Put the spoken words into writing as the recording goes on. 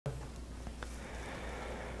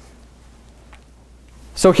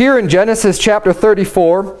So here in Genesis chapter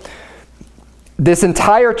 34, this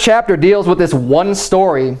entire chapter deals with this one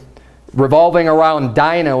story revolving around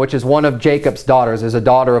Dinah, which is one of Jacob's daughters. There's a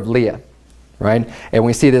daughter of Leah, right? And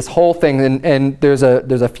we see this whole thing, and there's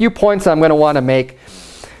a few points I'm going to want to make.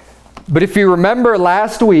 But if you remember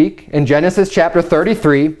last week in Genesis chapter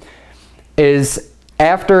 33, is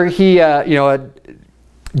after he,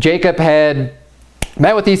 Jacob had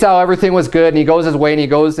met with Esau, everything was good, and he goes his way and he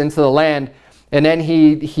goes into the land, and then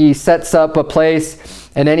he sets up a place,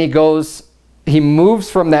 and then he moves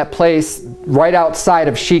from that place right outside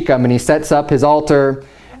of Shechem, and he sets up his altar,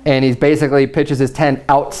 and he basically pitches his tent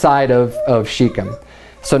outside of Shechem.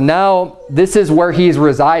 So now this is where he's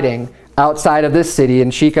residing, outside of this city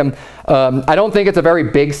in Shechem. I don't think it's a very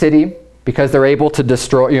big city, because they're able to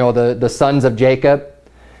destroy, the sons of Jacob,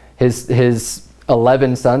 his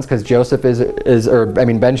 11 sons, because Joseph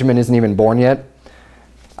Benjamin isn't even born yet,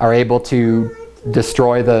 are able to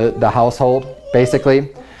destroy the household, basically.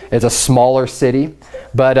 It's a smaller city,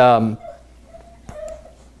 but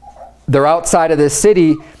they're outside of this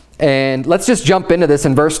city, and let's just jump into this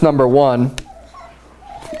in verse number 1.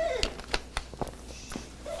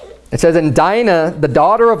 It says, "And Dinah, the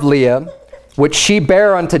daughter of Leah, which she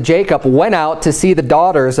bare unto Jacob, went out to see the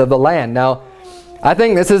daughters of the land." Now, I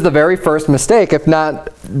think this is the very first mistake, if not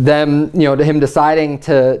him deciding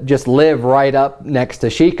to just live right up next to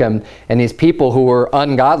Shechem, and these people who were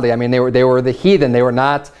ungodly. I mean, they were the heathen. They were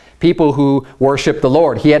not people who worshiped the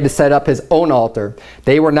Lord. He had to set up his own altar.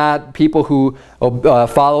 They were not people who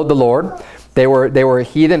followed the Lord. They were a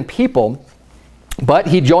heathen people. But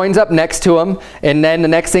he joins up next to him, and then the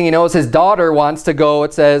next thing he knows, his daughter wants to go,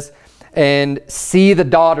 it says, and see the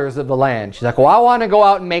daughters of the land. She's like, well, I want to go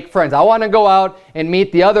out and make friends. I want to go out and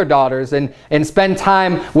meet the other daughters and spend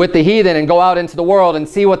time with the heathen and go out into the world and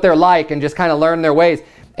see what they're like and just kind of learn their ways.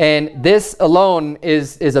 And this alone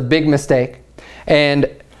is a big mistake. And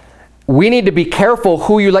we need to be careful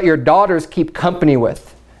who you let your daughters keep company with.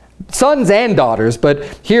 Sons and daughters, but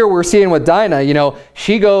here we're seeing with Dinah,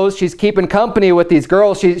 she's keeping company with these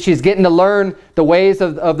girls. She's getting to learn the ways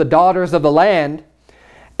of the daughters of the land.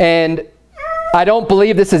 And I don't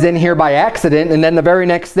believe this is in here by accident. And then the very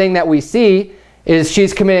next thing that we see is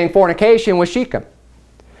she's committing fornication with Shechem.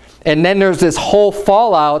 And then there's this whole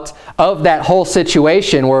fallout of that whole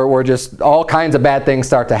situation where just all kinds of bad things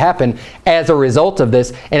start to happen as a result of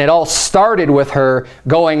this. And it all started with her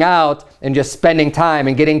going out and just spending time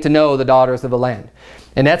and getting to know the daughters of the land.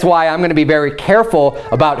 And that's why I'm going to be very careful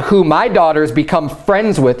about who my daughters become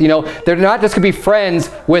friends with. They're not just going to be friends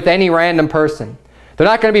with any random person. They're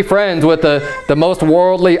not going to be friends with the most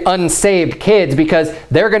worldly, unsaved kids, because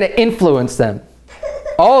they're going to influence them.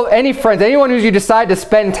 Any friends, anyone who you decide to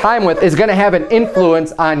spend time with is going to have an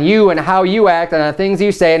influence on you and how you act and on the things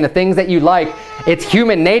you say and the things that you like. It's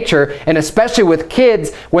human nature, and especially with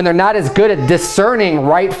kids, when they're not as good at discerning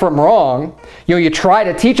right from wrong, you try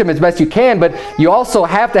to teach them as best you can, but you also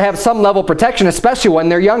have to have some level of protection, especially when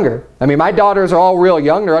they're younger. I mean, my daughters are all real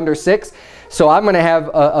young. They're under 6, so I'm going to have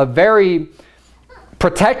a very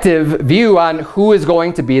protective view on who is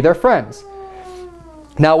going to be their friends.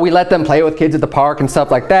 Now, we let them play with kids at the park and stuff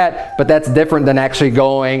like that, but that's different than actually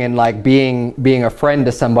going and like being a friend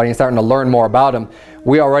to somebody and starting to learn more about them.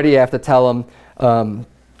 We already have to tell them,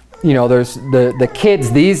 there's the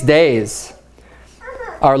kids these days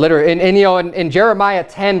are literally, in Jeremiah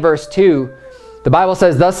 10 verse 2, the Bible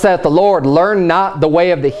says, "Thus saith the Lord, learn not the way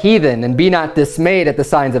of the heathen, and be not dismayed at the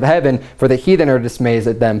signs of heaven, for the heathen are dismayed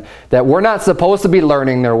at them." That we're not supposed to be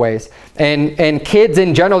learning their ways. And kids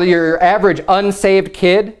in general, your average unsaved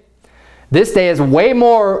kid, this day is way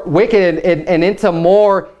more wicked and into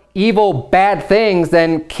more evil, bad things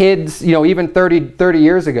than kids, even 30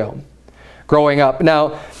 years ago, growing up.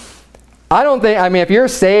 Now, if you're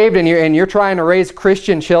saved and you're trying to raise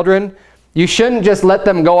Christian children, you shouldn't just let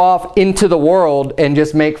them go off into the world and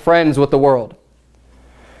just make friends with the world.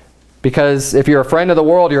 Because if you're a friend of the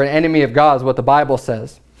world, you're an enemy of God, is what the Bible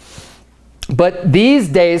says. But these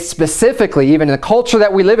days specifically, even in the culture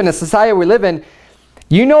that we live in, the society we live in,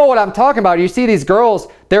 you know what I'm talking about. You see these girls,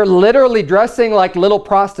 they're literally dressing like little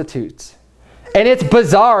prostitutes. And it's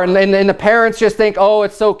bizarre, and the parents just think, oh,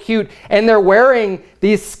 it's so cute. And they're wearing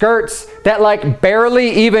these skirts that like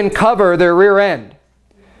barely even cover their rear end.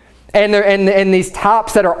 And these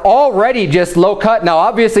tops that are already just low cut. Now,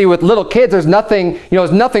 obviously, with little kids, there's nothing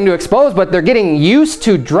to expose, but they're getting used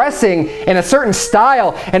to dressing in a certain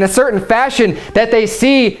style and a certain fashion that they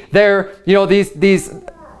see these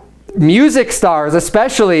music stars,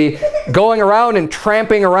 especially, going around and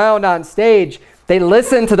tramping around on stage. They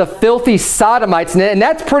listen to the filthy sodomites, and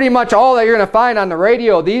that's pretty much all that you're going to find on the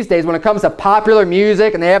radio these days when it comes to popular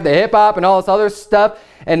music, and they have the hip-hop and all this other stuff.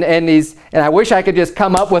 And I wish I could just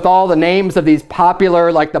come up with all the names of these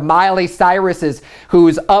popular, like the Miley Cyruses,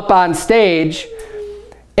 who's up on stage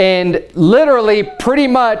and literally pretty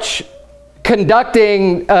much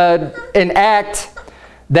conducting an act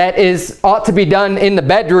that ought to be done in the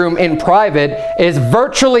bedroom in private, is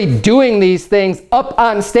virtually doing these things up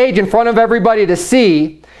on stage in front of everybody to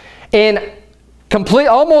see, and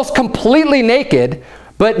almost completely naked,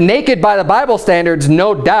 but naked by the Bible standards,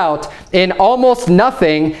 no doubt, in almost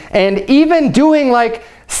nothing, and even doing like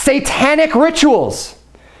satanic rituals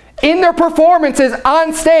in their performances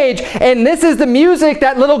on stage. And this is the music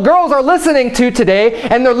that little girls are listening to today,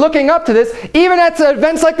 and they're looking up to this, even at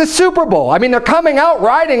events like the Super Bowl. I mean, they're coming out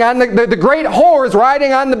riding on the great whores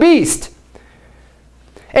riding on the beast.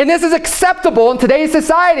 And this is acceptable in today's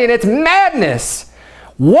society, and it's madness.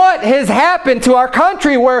 What has happened to our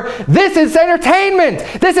country where this is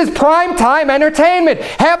entertainment? This is prime time entertainment.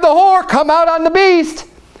 Have the whore come out on the beast.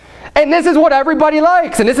 And this is what everybody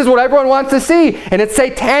likes, and this is what everyone wants to see. And it's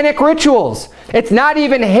satanic rituals. It's not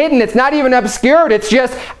even hidden. It's not even obscured. It's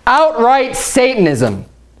just outright Satanism.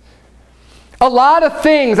 A lot of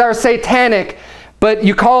things are satanic, but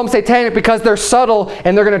you call them satanic because they're subtle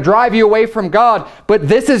and they're going to drive you away from God. But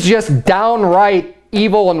this is just downright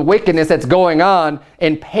evil and wickedness that's going on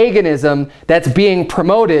in paganism that's being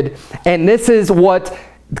promoted. And this is what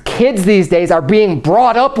kids these days are being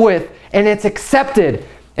brought up with, and it's accepted.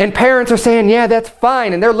 And parents are saying, yeah, that's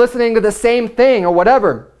fine. And they're listening to the same thing or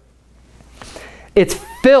whatever. It's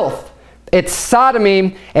filth. It's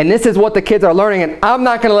sodomy. And this is what the kids are learning. And I'm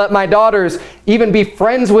not going to let my daughters even be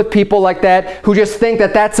friends with people like that who just think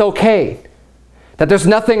that that's okay. That there's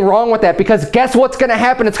nothing wrong with that. Because guess what's going to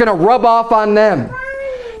happen? It's going to rub off on them.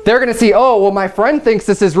 They're going to see, oh, well, my friend thinks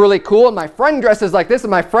this is really cool. And my friend dresses like this.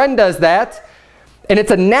 And my friend does that. And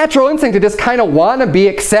it's a natural instinct to just kind of want to be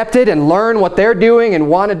accepted and learn what they're doing and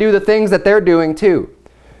want to do the things that they're doing too.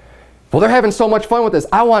 Well, they're having so much fun with this.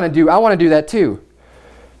 I want to do that too.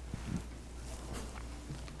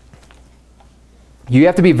 You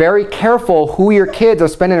have to be very careful who your kids are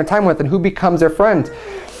spending their time with and who becomes their friend.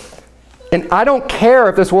 And I don't care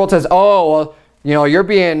if this world says, oh, well, you know, you're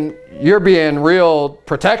being real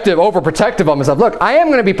protective, overprotective of them and stuff. Look, I am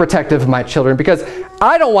going to be protective of my children because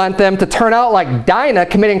I don't want them to turn out like Dinah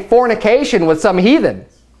committing fornication with some heathen.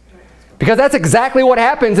 Because that's exactly what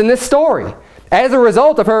happens in this story. As a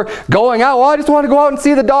result of her going out, well, I just want to go out and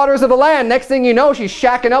see the daughters of the land. Next thing you know, she's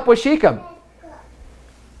shacking up with Shechem.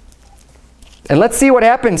 And let's see what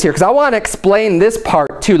happens here, because I want to explain this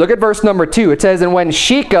part too. Look at verse number 2. It says, and when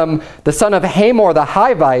Shechem, the son of Hamor the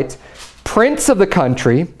Hivite, prince of the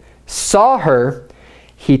country, saw her,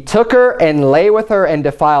 he took her and lay with her and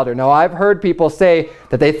defiled her. Now, I've heard people say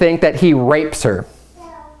that they think that he rapes her,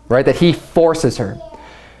 right? That he forces her.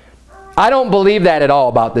 I don't believe that at all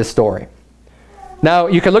about this story. Now,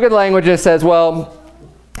 you can look at the language and it says, well,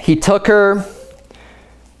 he took her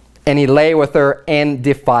and he lay with her and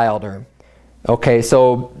defiled her. Okay,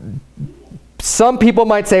 so some people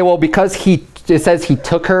might say, well, because it says he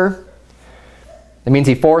took her, it means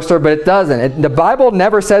he forced her, but it doesn't. The Bible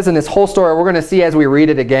never says in this whole story, we're going to see as we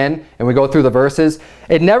read it again and we go through the verses,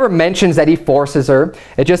 it never mentions that he forces her.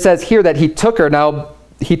 It just says here that he took her. Now,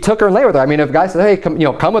 he took her and lay with her. I mean, if a guy says, hey,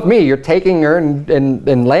 come with me, you're taking her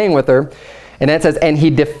and laying with her. And then it says, and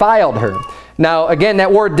he defiled her. Now, again,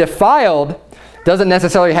 that word defiled doesn't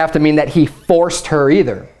necessarily have to mean that he forced her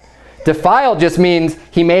either. Defiled just means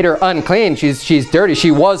he made her unclean. She's dirty. She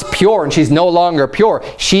was pure and she's no longer pure.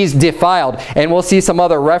 She's defiled. And we'll see some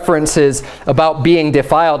other references about being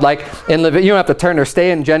defiled. Like in you don't have to turn or stay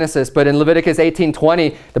in Genesis, but in Leviticus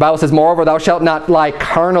 18:20, the Bible says, moreover, thou shalt not lie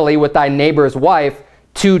carnally with thy neighbor's wife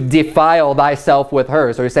to defile thyself with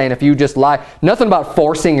her. So he's saying if you just lie, nothing about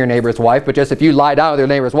forcing your neighbor's wife, but just if you lie down with your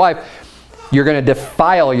neighbor's wife, you're going to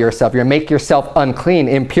defile yourself. You're going to make yourself unclean,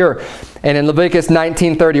 impure. And in Leviticus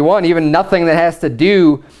 19:31, even nothing that has to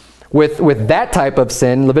do with that type of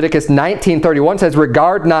sin, Leviticus 19:31 says,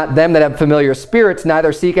 regard not them that have familiar spirits,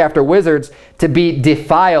 neither seek after wizards to be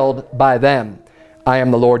defiled by them. I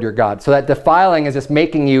am the Lord your God. So that defiling is just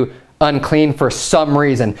making you unclean for some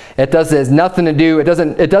reason. It has nothing to do, it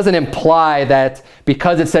doesn't imply that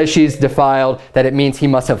because it says she's defiled, that it means he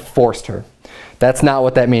must have forced her. That's not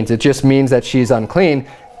what that means. It just means that she's unclean.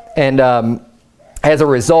 And as a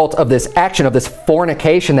result of this action, of this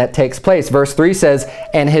fornication that takes place, verse 3 says,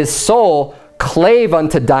 and his soul clave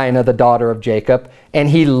unto Dinah, the daughter of Jacob, and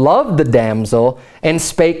he loved the damsel and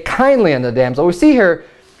spake kindly unto the damsel. We see here,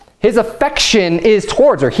 His affection is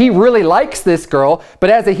towards her. He really likes this girl, but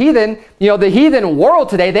as a heathen, the heathen world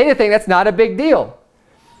today, they think that's not a big deal.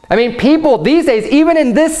 I mean, people these days, even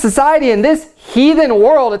in this society, in this heathen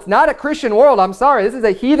world, it's not a Christian world, I'm sorry, this is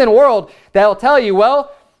a heathen world that'll tell you,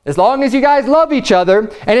 well, as long as you guys love each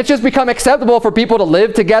other, and it's just become acceptable for people to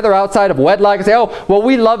live together outside of wedlock and say, oh, well,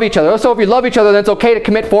 we love each other. So if you love each other, then it's okay to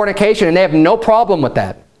commit fornication, and they have no problem with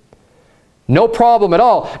that. No problem at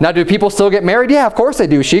all. Now, do people still get married? Yeah, of course they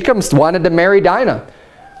do. Shechem wanted to marry Dinah,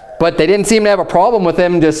 but they didn't seem to have a problem with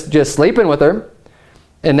him just sleeping with her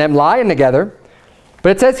and them lying together.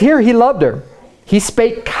 But it says here, he loved her. He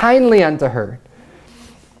spake kindly unto her.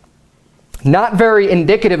 Not very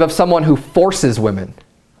indicative of someone who forces women.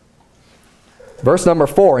 Verse number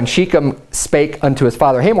 4, and Shechem spake unto his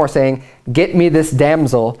father Hamor, saying, get me this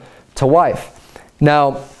damsel to wife.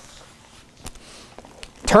 Now,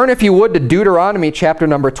 turn, if you would, to Deuteronomy chapter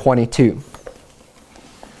number 22.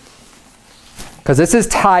 Because this is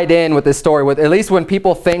tied in with this story, with at least when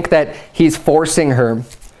people think that he's forcing her.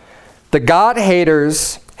 The God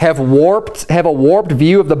haters have a warped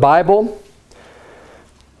view of the Bible,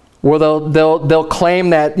 where they'll claim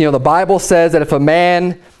that the Bible says that if a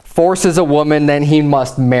man forces a woman, then he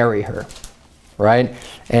must marry her, right?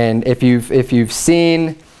 And if you've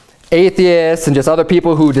seen atheists and just other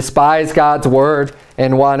people who despise God's word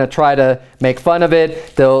and want to try to make fun of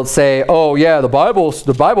it, they'll say, oh yeah, the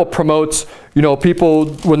Bible promotes, people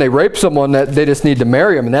when they rape someone that they just need to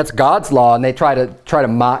marry them, and that's God's law, and they try to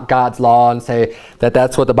mock God's law and say that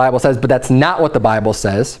that's what the Bible says, but that's not what the Bible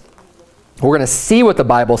says. We're going to see what the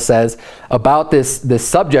Bible says about this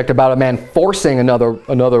subject, about a man forcing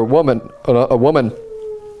a woman.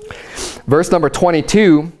 Verse number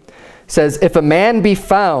 22 says, if a man be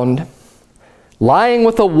found lying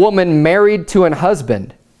with a woman married to an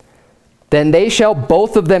husband, then they shall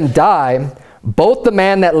both of them die, both the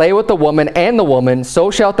man that lay with the woman and the woman, so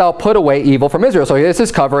shalt thou put away evil from Israel. So this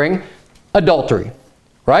is covering adultery,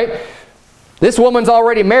 right? This woman's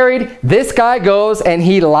already married. This guy goes and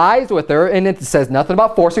he lies with her, and it says nothing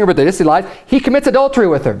about forcing her, but this he lies. He commits adultery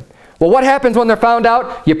with her. Well, what happens when they're found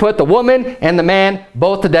out? You put the woman and the man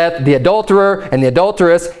both to death, the adulterer and the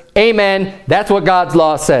adulteress. Amen. That's what God's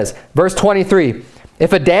law says. Verse 23,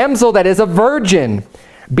 if a damsel that is a virgin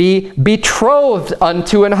be betrothed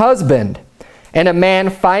unto an husband, and a man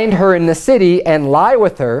find her in the city and lie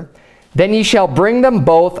with her, then ye shall bring them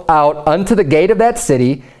both out unto the gate of that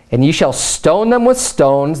city, and ye shall stone them with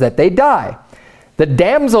stones that they die. The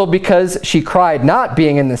damsel, because she cried not,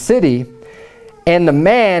 being in the city, and the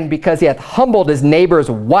man, because he hath humbled his neighbor's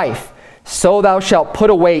wife, so thou shalt put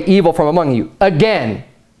away evil from among you. Again,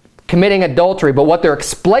 committing adultery. But what they're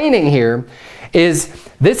explaining here is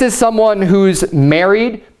this is someone who's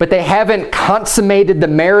married, but they haven't consummated the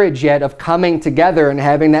marriage yet of coming together and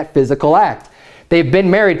having that physical act. They've been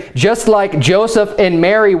married. Just like Joseph and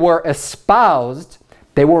Mary were espoused,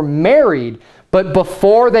 they were married, but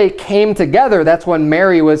before they came together, that's when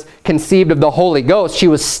Mary was conceived of the Holy Ghost. She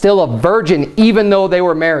was still a virgin, even though they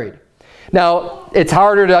were married. Now, it's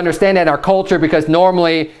harder to understand that in our culture, because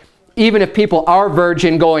normally, even if people are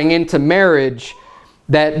virgin going into marriage,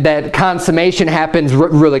 that consummation happens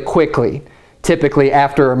really quickly, typically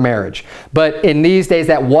after a marriage. But in these days,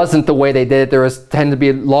 that wasn't the way they did it. There tended to be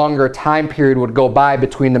a longer time period would go by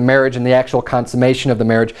between the marriage and the actual consummation of the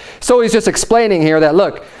marriage. So he's just explaining here that,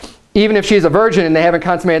 look, even if she's a virgin and they haven't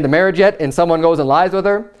consummated the marriage yet, and someone goes and lies with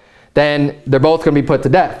her, then they're both going to be put to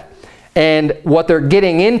death. And what they're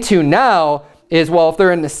getting into now is, well, if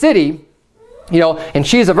they're in the city, and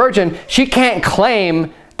she's a virgin, she can't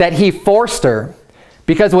claim that he forced her.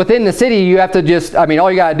 Because within the city, you have to just, all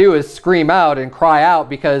you got to do is scream out and cry out,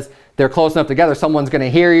 because they're close enough together. Someone's going to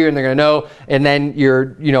hear you and they're going to know, and then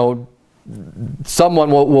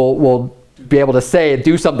someone will be able to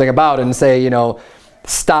do something about it and say,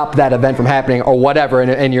 stop that event from happening or whatever,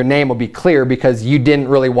 and your name will be clear because you didn't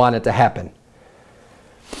really want it to happen.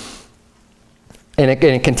 And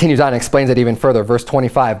it continues on and explains it even further. Verse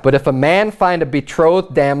 25, but if a man find a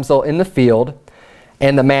betrothed damsel in the field,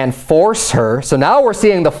 and the man force her, so now we're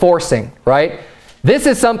seeing the forcing, right? This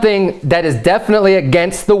is something that is definitely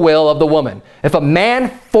against the will of the woman. If a man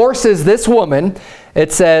forces this woman,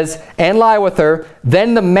 it says, and lie with her,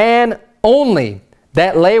 then the man only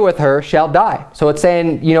that lay with her shall die. So it's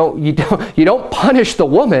saying, you don't punish the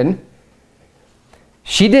woman.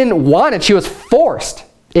 She didn't want it. She was forced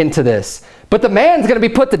into this. But the man's going to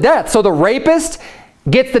be put to death. So the rapist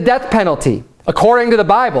gets the death penalty, according to the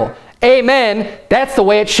Bible. Amen. That's the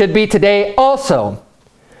way it should be today also.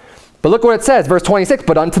 But look what it says, verse 26,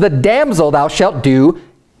 but unto the damsel thou shalt do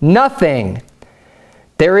nothing.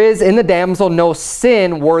 there is in the damsel no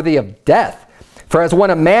sin worthy of death. For as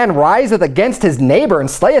when a man riseth against his neighbor and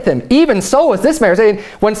slayeth him, even so is this marriage. Saying,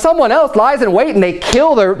 when someone else lies in wait and they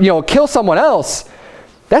kill someone else,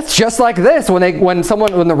 that's just like this. When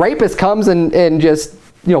the rapist comes and just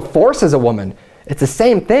forces a woman, it's the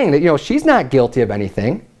same thing. That she's not guilty of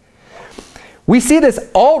anything. We see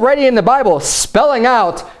this already in the Bible spelling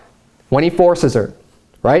out when he forces her,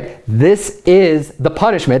 right? This is the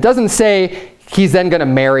punishment. It doesn't say he's then going to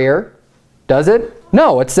marry her, does it?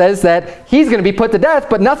 No, it says that he's going to be put to death,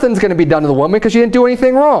 but nothing's going to be done to the woman because she didn't do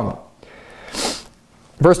anything wrong.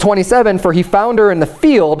 Verse 27, for he found her in the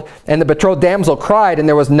field, and the betrothed damsel cried, and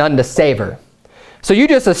there was none to save her. So you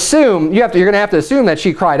just assume, you're going to have to assume that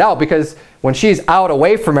she cried out, because when she's out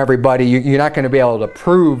away from everybody, you're not going to be able to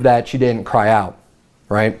prove that she didn't cry out,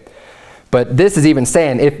 right? But this is even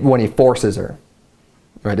saying when he forces her.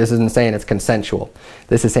 Right, this isn't saying it's consensual.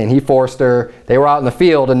 This is saying he forced her. They were out in the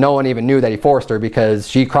field and no one even knew that he forced her because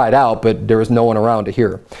she cried out, but there was no one around to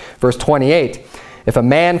hear. Verse 28, if a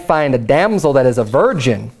man find a damsel that is a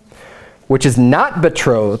virgin, which is not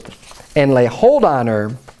betrothed, and lay hold on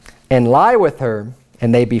her, and lie with her,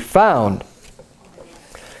 and they be found,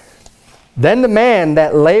 then the man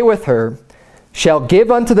that lay with her shall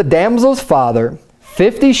give unto the damsel's father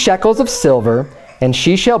 50 shekels of silver, and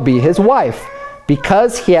she shall be his wife.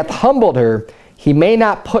 Because he hath humbled her, he may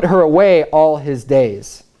not put her away all his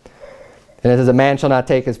days. And it says, a man shall not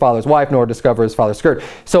take his father's wife, nor discover his father's skirt.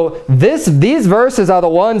 So these verses are the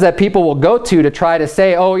ones that people will go to try to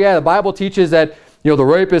say, oh yeah, the Bible teaches that the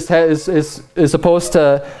rapist is supposed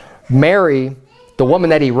to marry the woman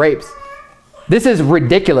that he rapes. This is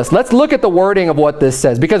ridiculous. Let's look at the wording of what this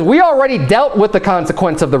says, because we already dealt with the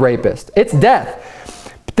consequence of the rapist. It's death.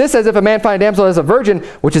 This says, if a man find a damsel as a virgin,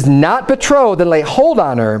 which is not betrothed, and lay hold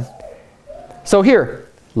on her. So here,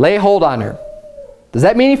 lay hold on her. Does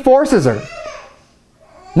that mean he forces her?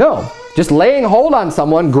 No. Just laying hold on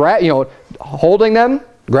someone, holding them,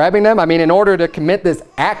 grabbing them. I mean, in order to commit this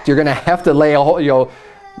act, you're going to have to lay a hold,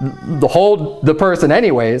 hold the person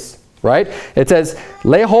anyways, right? It says,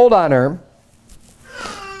 lay hold on her,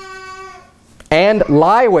 and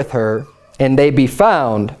lie with her, and they be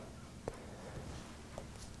found.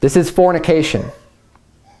 This is fornication.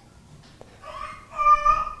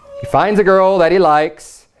 He finds a girl that he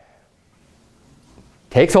likes,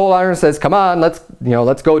 takes hold on her and says, come on,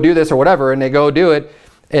 let's go do this or whatever, and they go do it,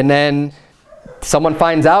 and then someone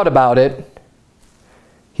finds out about it.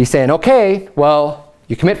 He's saying, okay, well,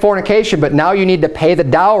 you commit fornication, but now you need to pay the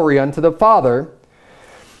dowry unto the father,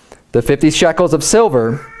 the 50 shekels of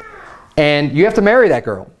silver, and you have to marry that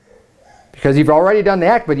girl. Because you've already done the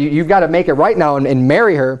act, but you've got to make it right now and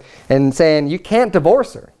marry her, and saying you can't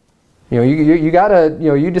divorce her.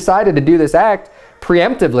 You decided to do this act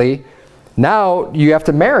preemptively. Now you have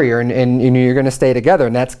to marry her, and you're going to stay together,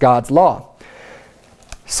 and that's God's law.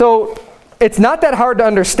 So it's not that hard to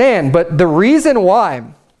understand, but the reason why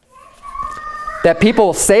that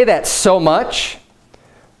people say that so much,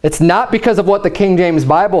 it's not because of what the King James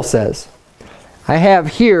Bible says. I have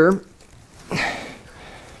here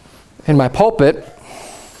in my pulpit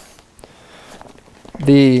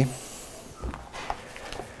a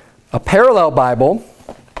parallel Bible.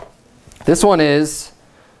 This one is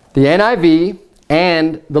the NIV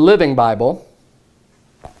and the Living Bible.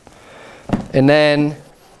 And then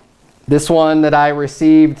this one that I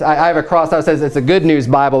received, I have a cross that says it's a Good News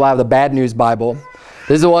Bible. I have the Bad News Bible.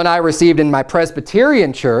 This is the one I received in my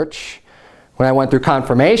Presbyterian church when I went through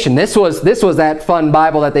confirmation. This was that fun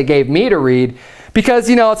Bible that they gave me to read, because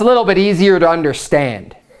it's a little bit easier to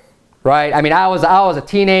understand, right? I mean, I was a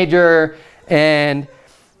teenager, and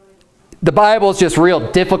the Bible is just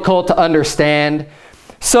real difficult to understand.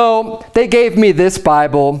 So they gave me this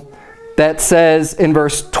Bible that says in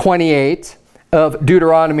verse 28 of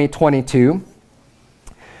Deuteronomy 22,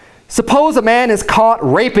 suppose a man is caught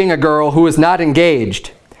raping a girl who is not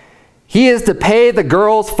engaged. He is to pay the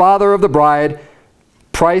girl's father of the bride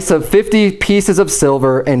price of 50 pieces of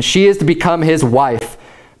silver, and she is to become his wife.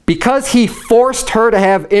 Because he forced her to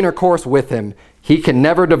have intercourse with him, he can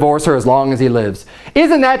never divorce her as long as he lives.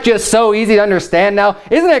 Isn't that just so easy to understand now?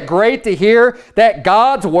 Isn't it great to hear that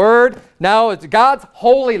God's word, now God's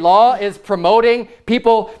holy law, is promoting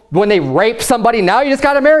people when they rape somebody? Now you just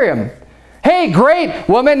got to marry him. Hey, great,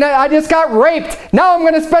 woman, I just got raped. Now I'm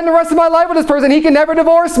going to spend the rest of my life with this person. He can never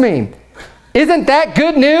divorce me. Isn't that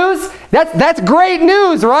good news? That's great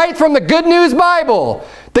news, right? From the Good News Bible.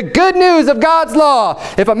 The good news of God's law.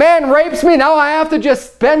 If a man rapes me, now I have to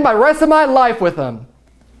just spend the rest of my life with him.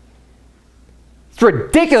 It's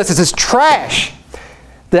ridiculous. This is trash.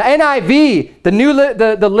 The NIV,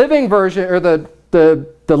 the Living Version, or the the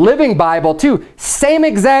Living Bible too. Same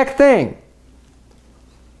exact thing.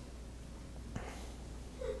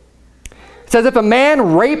 It says if a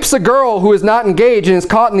man rapes a girl who is not engaged and is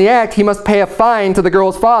caught in the act, he must pay a fine to the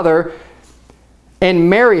girl's father and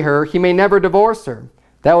marry her. He may never divorce her.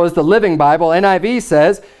 That was the Living Bible. NIV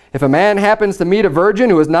says, if a man happens to meet a virgin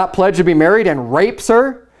who is not pledged to be married and rapes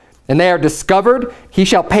her, and they are discovered, he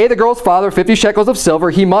shall pay the girl's father 50 shekels of silver.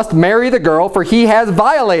 He must marry the girl, for he has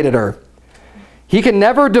violated her. He can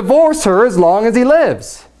never divorce her as long as he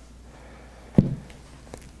lives.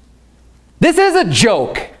 This is a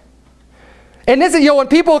joke. And this is, when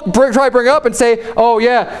people try to bring up and say, oh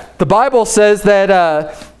yeah, the Bible says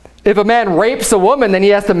that if a man rapes a woman, then he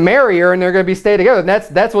has to marry her and they're going to stay together. And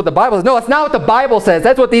that's what the Bible says. No, that's not what the Bible says.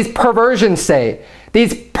 That's what these perversions say.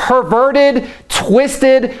 These perverted,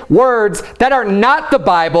 twisted words that are not the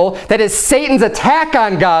Bible, that is Satan's attack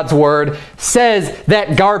on God's word, says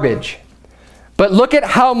that garbage. But look at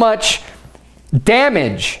how much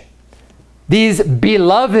damage these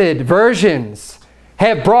beloved versions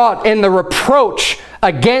have brought in the reproach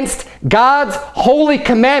against God's holy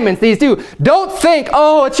commandments. These do. Don't think,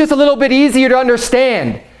 oh, it's just a little bit easier to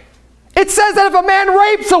understand. It says that if a man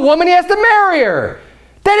rapes a woman, he has to marry her.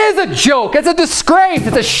 That is a joke. It's a disgrace.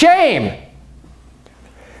 It's a shame.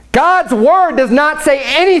 God's word does not say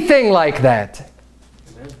anything like that.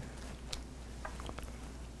 Amen.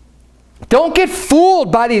 Don't get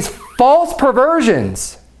fooled by these false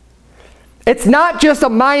perversions. It's not just a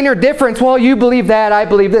minor difference. Well, you believe that, I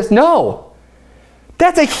believe this. No.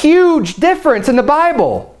 That's a huge difference in the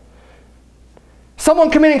Bible. Someone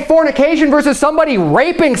committing fornication versus somebody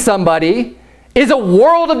raping somebody is a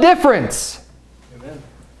world of difference. Amen.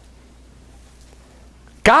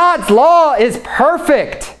 God's law is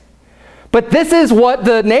perfect. But this is what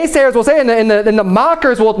the naysayers will say, and the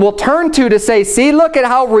mockers will turn to say, see, look at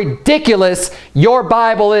how ridiculous your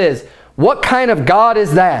Bible is. What kind of God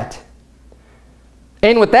is that?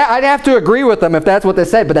 And with that, I'd have to agree with them if that's what they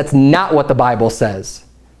said, but that's not what the Bible says.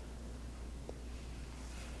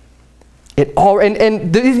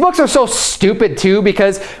 And these books are so stupid too,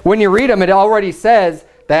 because when you read them, it already says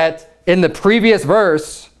that in the previous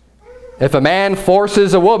verse, if a man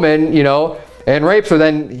forces a woman, and rapes her,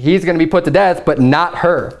 then he's going to be put to death, but not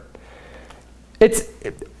her. It's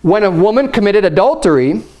when a woman committed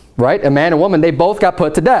adultery, right? A man and woman, they both got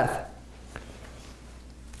put to death.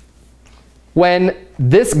 When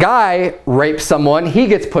this guy rapes someone, he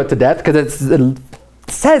gets put to death because it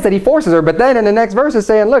says that he forces her. But then in the next verse it's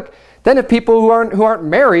saying, look, then if people who aren't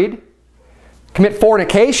married commit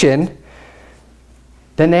fornication,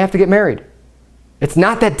 then they have to get married. It's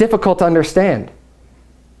not that difficult to understand.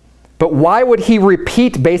 But why would he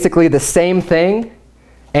repeat basically the same thing?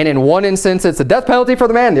 And in one instance, it's a death penalty for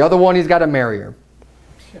the man. The other one, he's got to marry her.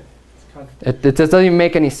 It just doesn't even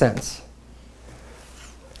make any sense.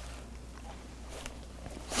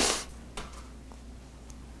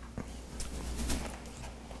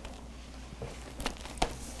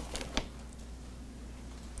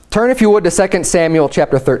 Turn, if you would, to 2 Samuel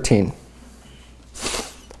chapter 13.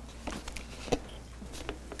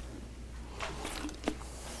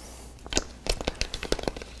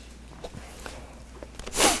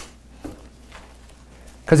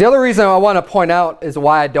 Because the other reason I want to point out is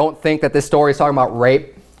why I don't think that this story is talking about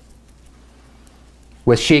rape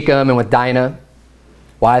with Shechem and with Dinah.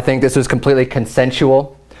 Why I think this was completely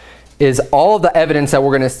consensual is all of the evidence that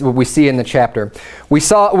we see in the chapter. We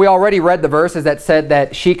already read the verses that said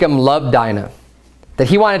that Shechem loved Dinah, that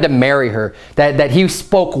he wanted to marry her, that he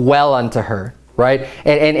spoke well unto her, right?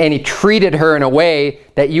 And he treated her in a way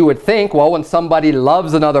that you would think, well, when somebody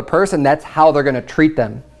loves another person, that's how they're going to treat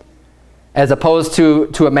them. As opposed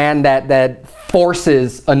to a man that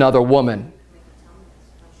forces another woman.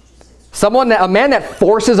 A man that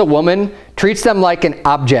forces a woman treats them like an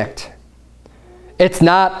object. It's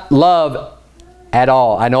not love at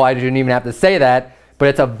all. I know I didn't even have to say that, but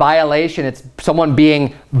it's a violation. It's someone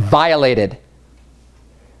being violated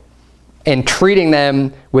and treating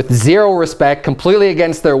them with zero respect, completely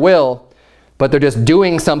against their will. But they're just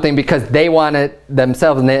doing something because they want it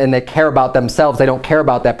themselves and they care about themselves. They don't care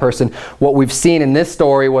about that person. What we've seen in this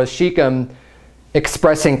story was Shechem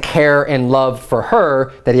expressing care and love for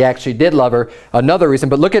her, that he actually did love her. Another reason.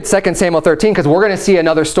 But look at 2 Samuel 13, because we're going to see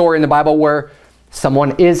another story in the Bible where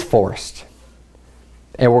someone is forced.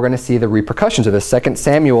 And we're going to see the repercussions of this. 2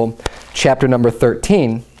 Samuel chapter number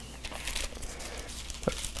 13,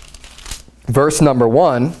 verse number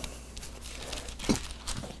 1.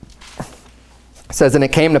 It says, and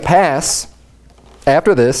it came to pass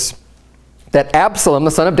after this that Absalom,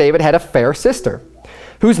 the son of David, had a fair sister,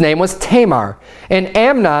 whose name was Tamar. And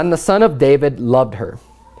Amnon, the son of David, loved her.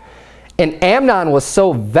 And Amnon was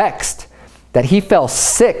so vexed that he fell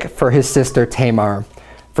sick for his sister Tamar,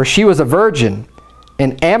 for she was a virgin.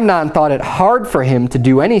 And Amnon thought it hard for him to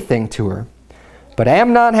do anything to her. But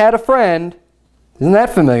Amnon had a friend, isn't that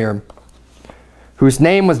familiar, whose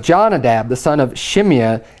name was Jonadab, the son of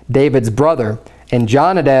Shimeah, David's brother. And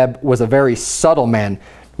Jonadab was a very subtle man.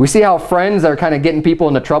 We see how friends are kind of getting people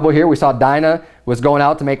into trouble here. We saw Dinah was going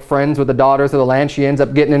out to make friends with the daughters of the land. She ends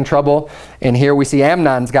up getting in trouble. And here we see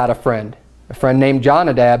Amnon's got a friend named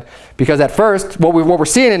Jonadab. Because at first, what we're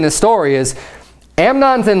seeing in this story is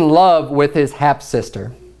Amnon's in love with his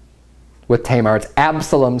half-sister, with Tamar. It's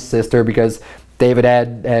Absalom's sister because David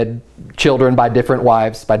had children by different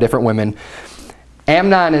wives, by different women.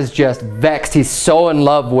 Amnon is just vexed. He's so in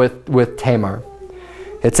love with Tamar.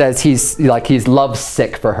 It says he's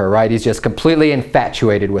lovesick for her, right? He's just completely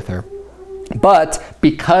infatuated with her. But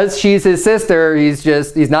because she's his sister,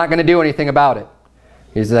 he's not going to do anything about it.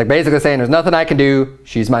 He's like basically saying, there's nothing I can do.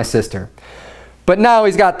 She's my sister. But now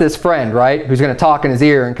he's got this friend, right, who's going to talk in his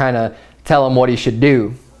ear and kind of tell him what he should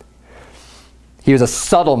do. He was a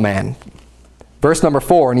subtle man. Verse number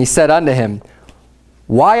 4, and he said unto him,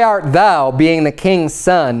 Why art thou, being the king's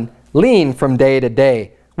son, lean from day to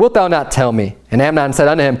day? Wilt thou not tell me? And Amnon said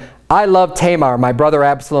unto him, I love Tamar, my brother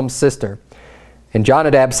Absalom's sister. And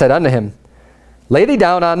Jonadab said unto him, Lay thee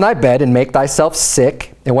down on thy bed, and make thyself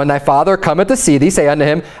sick. And when thy father cometh to see thee, say unto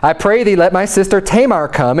him, I pray thee, let my sister Tamar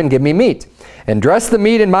come and give me meat. And dress the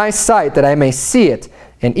meat in my sight, that I may see it,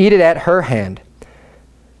 and eat it at her hand.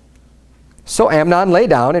 So Amnon lay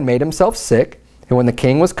down and made himself sick. And when the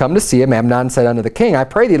king was come to see him, Amnon said unto the king, I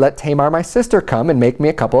pray thee, let Tamar my sister come and make me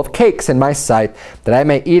a couple of cakes in my sight, that I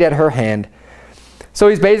may eat at her hand. So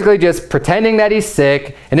he's basically just pretending that he's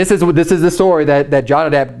sick. And this is the story that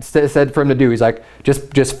Jonadab said for him to do. He's like,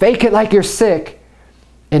 just fake it like you're sick.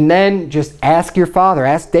 And then just ask your father,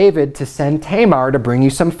 ask David to send Tamar to bring you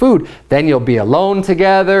some food. Then you'll be alone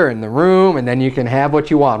together in the room, and then you can have what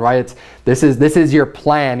you want, right? This is your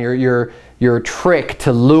plan, your trick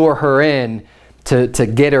to lure her in, to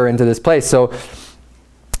get her into this place. So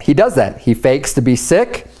he does that. He fakes to be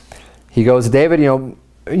sick. He goes, David,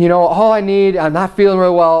 all I need, I'm not feeling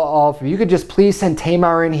real well off. If you could just please send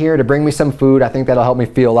Tamar in here to bring me some food, I think that'll help me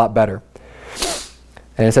feel a lot better.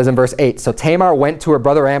 And it says in verse 8, So Tamar went to her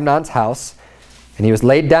brother Amnon's house, and he was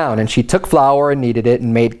laid down, and she took flour and kneaded it,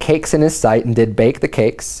 and made cakes in his sight, and did bake the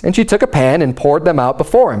cakes. And she took a pan and poured them out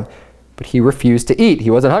before him. But he refused to eat.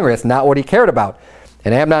 He wasn't hungry. That's not what he cared about.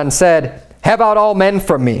 And Amnon said, Have out all men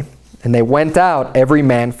from me. And they went out, every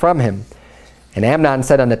man from him. And Amnon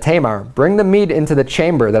said unto Tamar, Bring the meat into the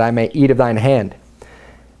chamber, that I may eat of thine hand.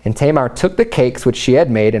 And Tamar took the cakes which she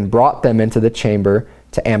had made, and brought them into the chamber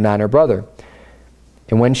to Amnon her brother.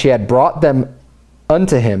 And when she had brought them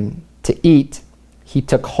unto him to eat, he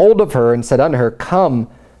took hold of her and said unto her, Come,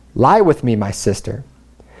 lie with me, my sister.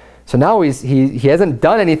 So now he hasn't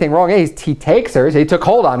done anything wrong. He takes her. So he took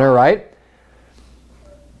hold on her, right?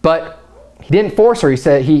 But he didn't force her. He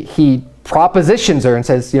said he propositions her and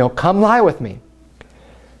says, come lie with me.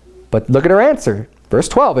 But look at her answer. Verse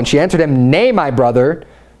 12, And she answered him, Nay, my brother,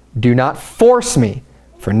 do not force me,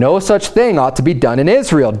 for no such thing ought to be done in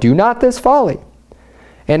Israel. Do not this folly.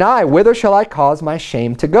 And I, whither shall I cause my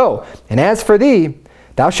shame to go? And as for thee,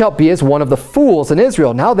 thou shalt be as one of the fools in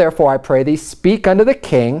Israel. Now therefore I pray thee, speak unto the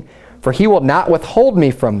king, for he will not withhold me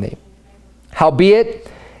from thee. Howbeit,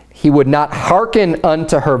 he would not hearken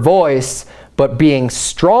unto her voice, but being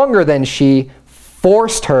stronger than she,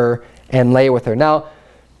 forced her and lay with her. Now,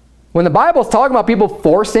 when the Bible's talking about people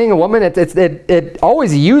forcing a woman, it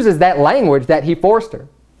always uses that language that he forced her.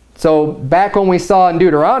 So back when we saw in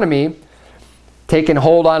Deuteronomy, taking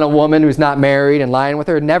hold on a woman who's not married and lying with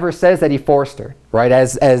her, it never says that he forced her, right,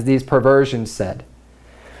 as these perversions said.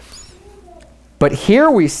 But here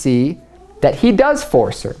we see that he does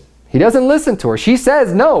force her. He doesn't listen to her. She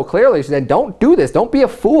says no, clearly. She said, don't do this. Don't be a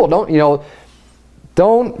fool.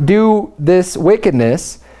 Don't do this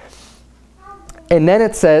wickedness. And then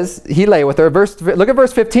it says, he lay with her. Look at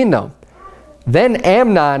verse 15 though. Then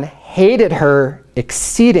Amnon hated her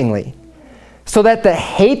exceedingly, so that the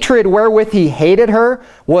hatred wherewith he hated her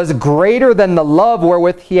was greater than the love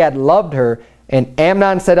wherewith he had loved her. And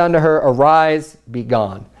Amnon said unto her, Arise, be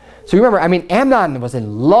gone. So remember, Amnon was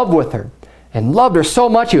in love with her and loved her so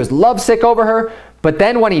much. He was lovesick over her. But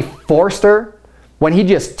then when he forced her, when he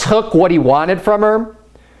just took what he wanted from her,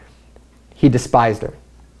 he despised her.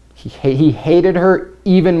 He hated her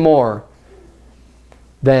even more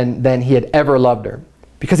than he had ever loved her.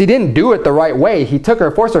 Because he didn't do it the right way. He took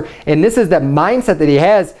her, forced her. And this is the mindset that he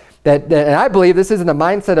has. and I believe this is in the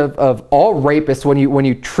mindset of all rapists. When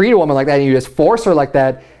you treat a woman like that and you just force her like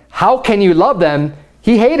that, how can you love them?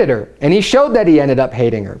 He hated her, and he showed that he ended up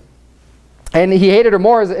hating her. And he hated her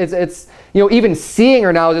more. It's even seeing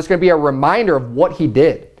her now is just going to be a reminder of what he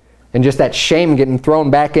did. And just that shame getting thrown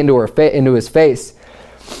back into his face.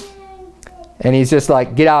 And he's just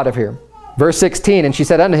like, get out of here. Verse 16, and she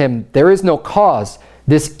said unto him, there is no cause.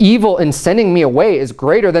 This evil in sending me away is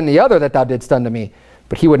greater than the other that thou didst unto me.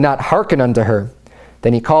 But he would not hearken unto her.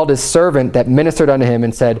 Then he called his servant that ministered unto him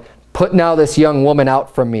and said, put now this young woman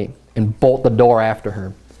out from me, and bolt the door after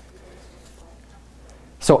her.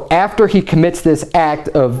 So after he commits this act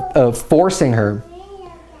of forcing her,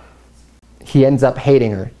 he ends up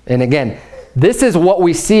hating her. And again, this is what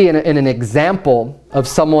we see in an example of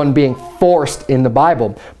someone being forced in the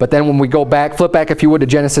Bible. But then when we go back, flip back if you would to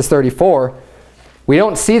Genesis 34, we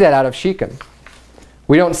don't see that out of Shechem.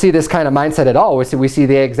 We don't see this kind of mindset at all. We see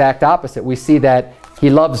the exact opposite. We see that he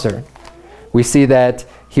loves her. We see that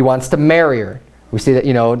he wants to marry her. We see that,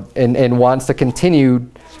 and wants to continue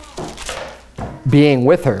being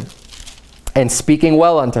with her and speaking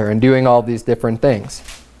well unto her and doing all these different things.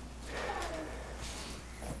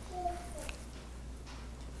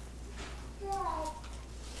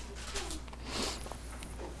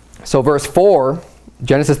 So verse 4,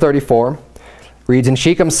 Genesis 34, reads, and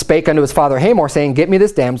Shechem spake unto his father Hamor, saying, get me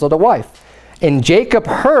this damsel to wife. And Jacob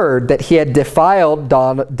heard that he had defiled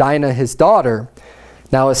Dinah his daughter.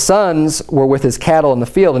 Now his sons were with his cattle in the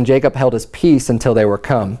field, and Jacob held his peace until they were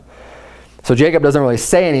come. So Jacob doesn't really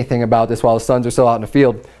say anything about this while his sons are still out in the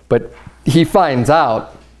field, but he finds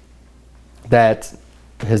out that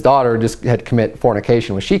his daughter just had committed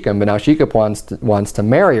fornication with Shechem, but now Shechem wants to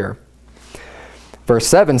marry her. Verse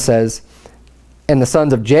 7 says, and the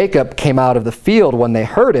sons of Jacob came out of the field when they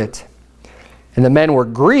heard it, and the men were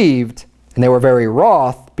grieved, and they were very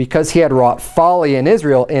wroth, because he had wrought folly in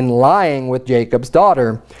Israel in lying with Jacob's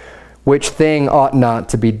daughter, which thing ought not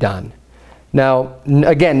to be done. Now,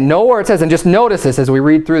 again, nowhere it says, and just notice this as we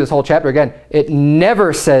read through this whole chapter again, it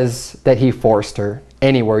never says that he forced her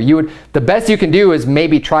anywhere. The best you can do is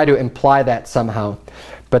maybe try to imply that somehow.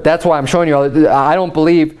 But that's why I'm showing you all. I don't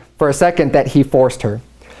believe for a second that he forced her,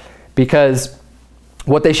 because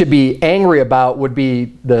what they should be angry about would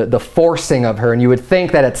be the forcing of her. And you would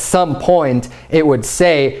think that at some point it would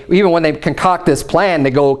say, even when they concoct this plan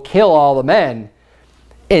to go kill all the men,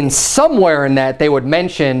 in somewhere in that they would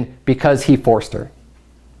mention because he forced her,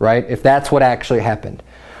 right? If that's what actually happened.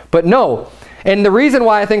 But no. And the reason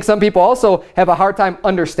why I think some people also have a hard time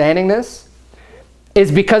understanding this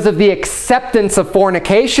is because of the acceptance of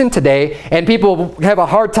fornication today, and people have a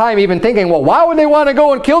hard time even thinking, well, why would they want to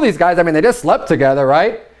go and kill these guys? I mean, they just slept together,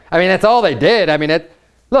 right? I mean, that's all they did. I mean,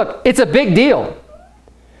 look, it's a big deal.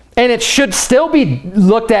 And it should still be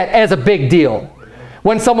looked at as a big deal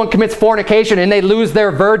when someone commits fornication and they lose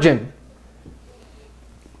their virgin.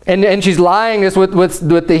 And she's lying this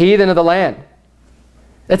with the heathen of the land.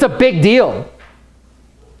 It's a big deal.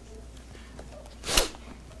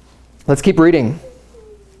 Let's keep reading.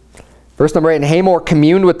 Verse number 8, and Hamor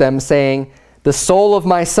communed with them, saying, the soul of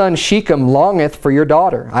my son Shechem longeth for your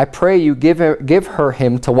daughter. I pray you give her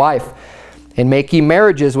him to wife, and make ye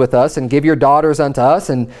marriages with us, and give your daughters unto us,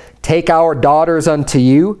 and take our daughters unto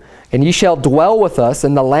you, and ye shall dwell with us,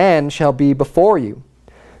 and the land shall be before you.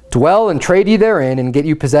 Dwell and trade ye therein, and get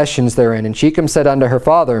you possessions therein. And Shechem said unto her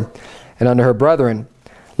father and unto her brethren,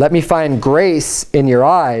 let me find grace in your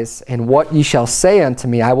eyes, and what ye shall say unto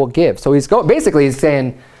me I will give. So basically he's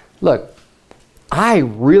saying, look, I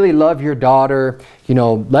really love your daughter.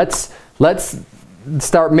 Let's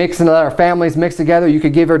start mixing, let our families mix together. You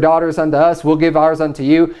could give her daughters unto us. We'll give ours unto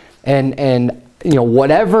you. And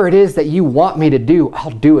whatever it is that you want me to do,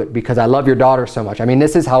 I'll do it because I love your daughter so much. I mean,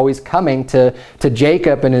 this is how he's coming to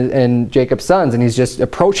Jacob and Jacob's sons. And he's just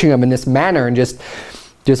approaching them in this manner and just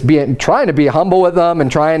trying to be humble with them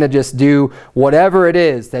and trying to just do whatever it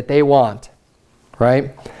is that they want,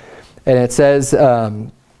 right? And it says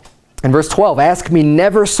in verse 12, ask me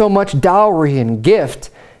never so much dowry and gift,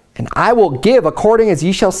 and I will give according as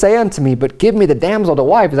ye shall say unto me, but give me the damsel to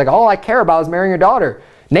wife. He's like, all I care about is marrying your daughter.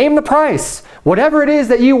 Name the price. Whatever it is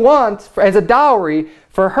that you want as a dowry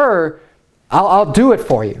for her, I'll do it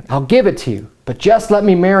for you. I'll give it to you. But just let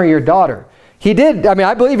me marry your daughter. He did. I mean,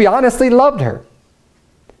 I believe he honestly loved her.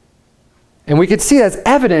 And we could see that's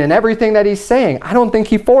evident in everything that he's saying. I don't think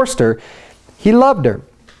he forced her. He loved her.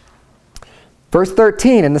 Verse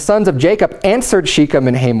 13, and the sons of Jacob answered Shechem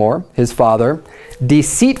and Hamor, his father,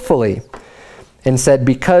 deceitfully, and said,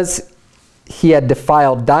 because he had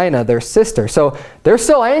defiled Dinah, their sister. So they're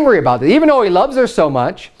still angry about it. Even though he loves her so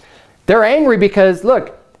much, they're angry because,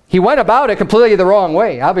 look, he went about it completely the wrong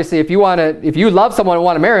way. Obviously, if you love someone and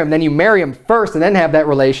want to marry him, then you marry him first and then have that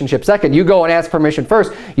relationship second. You go and ask permission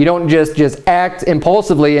first. You don't just act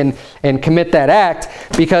impulsively and commit that act,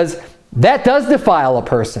 because that does defile a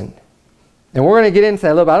person. And we're going to get into that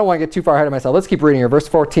a little bit. I don't want to get too far ahead of myself. Let's keep reading here. Verse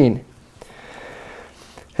 14.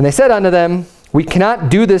 And they said unto them, we cannot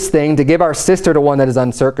do this thing to give our sister to one that is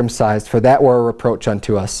uncircumcised, for that were a reproach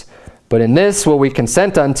unto us. But in this will we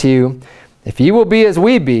consent unto you, if ye will be as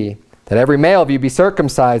we be, that every male of you be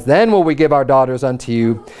circumcised, then will we give our daughters unto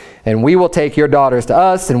you, and we will take your daughters to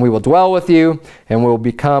us, and we will dwell with you, and we will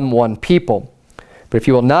become one people. But if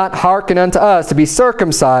you will not hearken unto us to be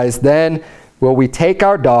circumcised, then will we take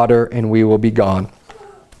our daughter, and we will be gone.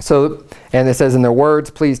 So, and it says, in their words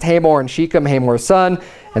pleased Hamor and Shechem, Hamor's son,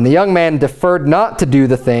 and the young man deferred not to do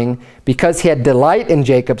the thing, because he had delight in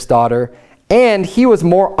Jacob's daughter, and he was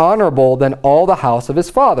more honorable than all the house of his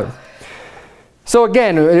father. So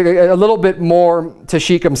again, a little bit more to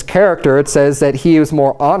Shechem's character. It says that he was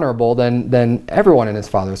more honorable than everyone in his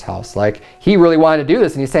father's house. Like, he really wanted to do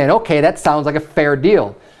this, and he's saying, okay, that sounds like a fair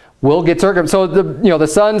deal. We'll get circumcised. So the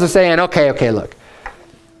sons are saying, okay, look,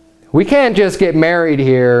 we can't just get married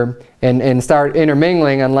here and start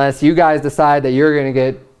intermingling unless you guys decide that you're going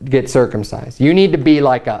to get circumcised. You need to be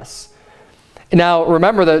like us. Now,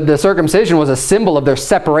 remember, the circumcision was a symbol of their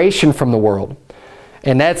separation from the world.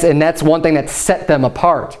 And that's one thing that set them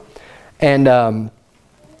apart. And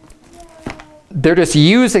they're just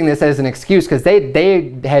using this as an excuse, because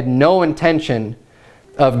they had no intention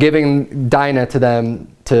of giving Dinah to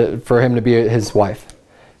them for him to be his wife.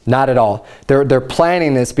 Not at all. They're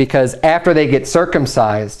planning this because after they get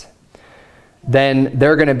circumcised, then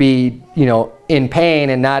they're going to be, in pain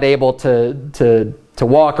and not able to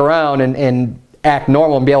walk around and act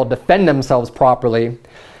normal and be able to defend themselves properly.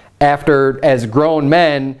 After, as grown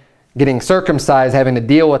men, getting circumcised, having to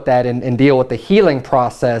deal with that and deal with the healing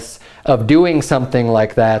process of doing something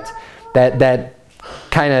like that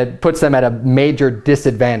kind of puts them at a major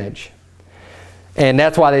disadvantage. And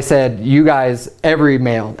that's why they said, you guys,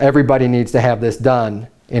 everybody needs to have this done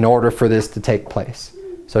in order for this to take place.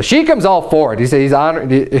 So Shechem's all for it. He said he's honored,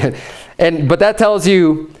 but that tells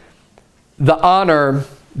you the honor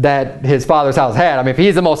that his father's house had. I mean, if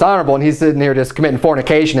he's the most honorable and he's sitting here just committing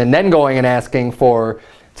fornication and then going and asking to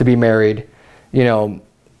be married,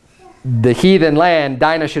 the heathen land,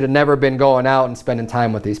 Dinah should have never been going out and spending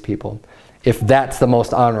time with these people, if that's the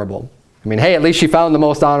most honorable. I mean, hey, at least she found the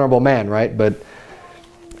most honorable man, right? But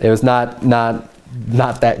it was not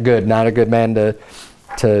that good, not a good man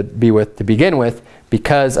to be with to begin with,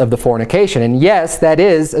 because of the fornication. And yes, that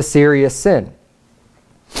is a serious sin.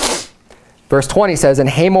 Verse 20 says, and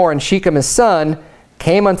Hamor and Shechem his son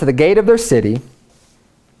came unto the gate of their city,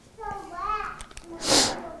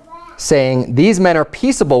 saying, these men are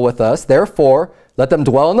peaceable with us, therefore let them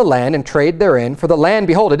dwell in the land and trade therein. For the land,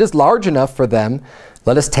 behold, it is large enough for them.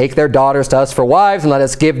 Let us take their daughters to us for wives, and let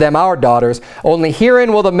us give them our daughters. Only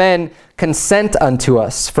herein will the men consent unto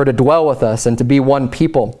us, for to dwell with us and to be one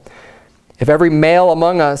people. If every male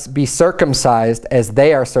among us be circumcised as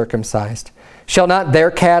they are circumcised, shall not their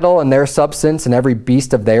cattle and their substance and every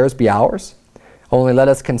beast of theirs be ours? Only let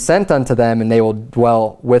us consent unto them, and they will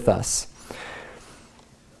dwell with us.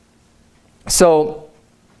 So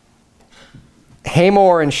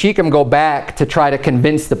Hamor and Shechem go back to try to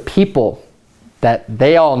convince the people that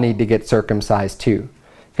they all need to get circumcised too.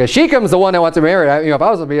 Because Shechem's the one that wants to marry. If I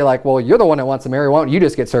was to be like, well, you're the one that wants to marry, why don't you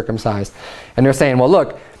just get circumcised? And they're saying, well,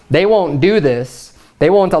 look, they won't do this. They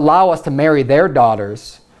won't allow us to marry their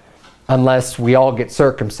daughters unless we all get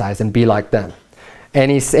circumcised and be like them.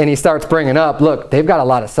 And he starts bringing up, look, they've got a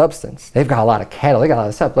lot of substance. They've got a lot of cattle. They got a lot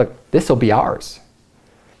of stuff. Look, this will be ours.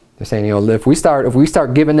 They're saying, if we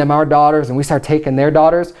start giving them our daughters and we start taking their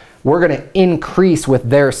daughters, we're going to increase with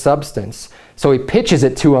their substance. So he pitches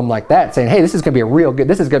it to them like that, saying, hey, this is going to be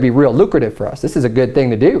this is going to be real lucrative for us. This is a good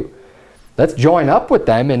thing to do. Let's join up with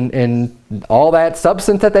them, and all that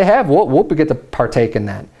substance that they have, we'll get to partake in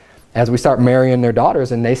that as we start marrying their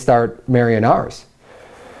daughters and they start marrying ours.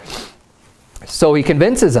 So he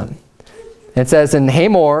convinces them. It says, and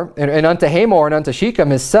unto Hamor and unto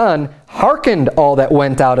Shechem his son hearkened all that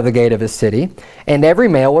went out of the gate of his city, and every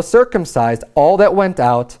male was circumcised, all that went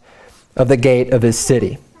out of the gate of his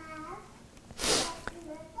city.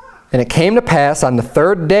 And it came to pass on the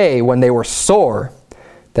third day, when they were sore,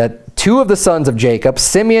 that two of the sons of Jacob,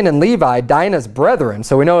 Simeon and Levi, Dinah's brethren.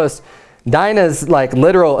 So we notice Dinah's like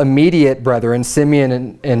literal immediate brethren,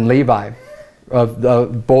 Simeon and Levi,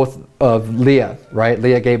 both of Leah, right?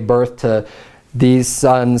 Leah gave birth to these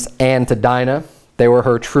sons and to Dinah. They were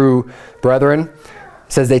her true brethren.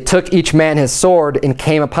 It says they took each man his sword and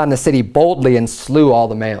came upon the city boldly and slew all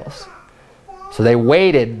the males. So they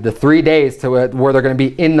waited the 3 days to where they're going to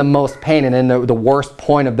be in the most pain and in the worst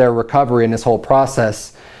point of their recovery in this whole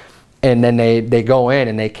process. And then they go in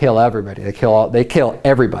and they kill everybody. They kill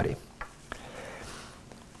everybody.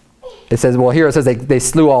 It says, well, here it says they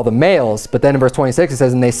slew all the males. But then in verse 26 it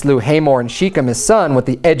says, and they slew Hamor and Shechem his son with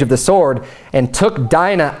the edge of the sword and took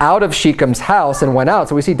Dinah out of Shechem's house and went out.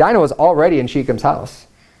 So we see Dinah was already in Shechem's house.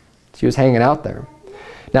 She was hanging out there.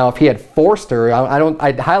 Now if he had forced her,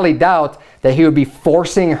 I highly doubt that he would be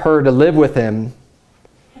forcing her to live with him,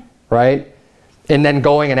 right? And then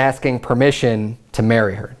going and asking permission to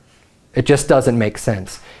marry her. It just doesn't make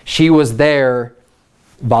sense. She was there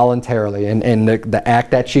voluntarily, and the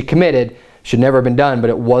act that she committed should never have been done, but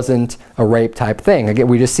it wasn't a rape type thing. Again,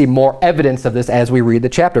 we just see more evidence of this as we read the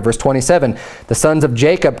chapter. Verse 27, the sons of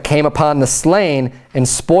Jacob came upon the slain and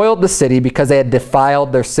spoiled the city because they had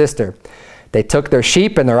defiled their sister. They took their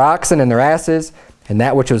sheep and their oxen and their asses, and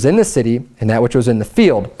that which was in the city, and that which was in the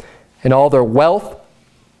field, and all their wealth,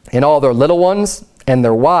 and all their little ones, and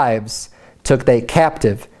their wives took they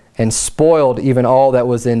captive, and spoiled even all that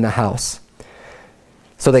was in the house.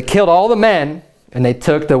 So they killed all the men, and they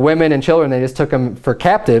took the women and children, they just took them for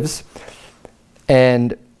captives,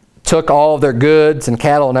 and took all of their goods and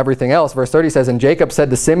cattle and everything else. Verse 30 says, and Jacob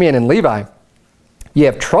said to Simeon and Levi, ye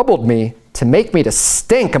have troubled me to make me to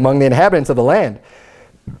stink among the inhabitants of the land,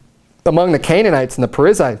 among the Canaanites and the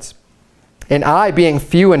Perizzites. And I, being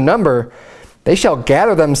few in number, they shall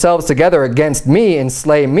gather themselves together against me and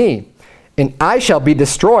slay me. And I shall be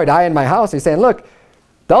destroyed, I and my house. He's saying, look,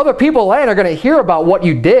 the other people of the land are going to hear about what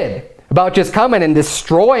you did, about just coming and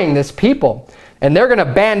destroying this people. And they're going to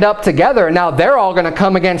band up together, and now they're all going to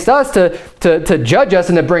come against us to judge us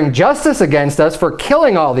and to bring justice against us for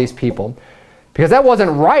killing all these people. Because that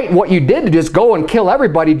wasn't right what you did to just go and kill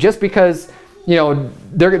everybody just because, you know,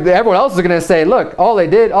 everyone else is going to say, look, all he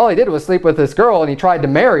did was sleep with this girl and he tried to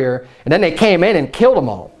marry her, and then they came in and killed them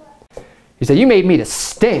all. He said, you made me to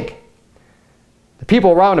stink. The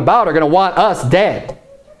people around about are going to want us dead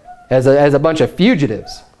as a bunch of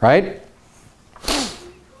fugitives, right?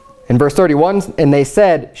 In verse 31, and they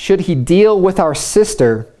said, should he deal with our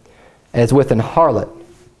sister as with an harlot?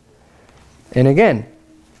 And again,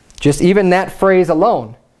 just even that phrase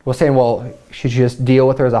alone, we're saying, well, should you just deal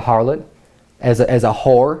with her as a harlot, as a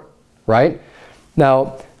whore, right?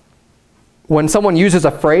 Now, when someone uses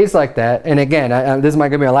a phrase like that, and again, this is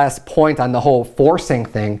going to be my last point on the whole forcing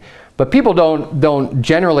thing, but people don't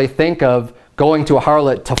generally think of going to a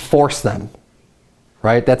harlot to force them,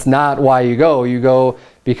 right? That's not why you go. You go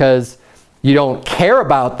because you don't care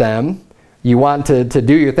about them. You want to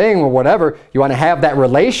do your thing or whatever. You want to have that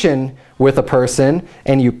relation with a person,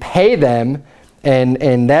 and you pay them,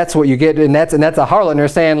 and that's what you get, and that's a harlot. And they're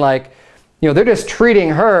saying, like, you know, they're just treating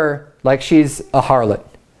her like she's a harlot,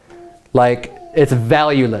 like it's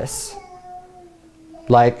valueless,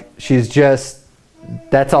 like she's just,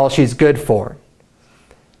 that's all she's good for.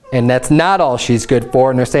 And that's not all she's good for.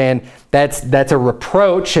 And they're saying that's a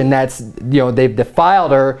reproach, and that's, you know, they've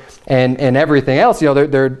defiled her and everything else. You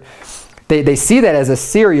know, they see that as a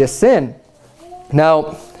serious sin.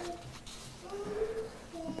 Now,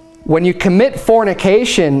 when you commit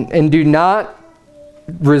fornication and do not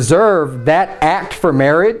reserve that act for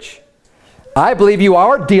marriage, I believe you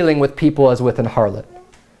are dealing with people as with an harlot.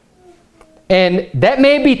 And that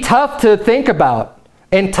may be tough to think about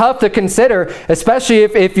and tough to consider, especially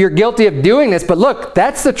if you're guilty of doing this. But look,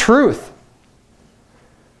 that's the truth.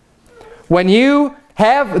 When you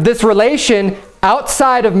have this relation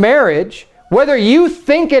outside of marriage, whether you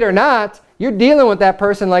think it or not, you're dealing with that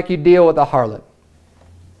person like you deal with a harlot.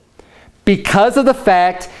 Because of the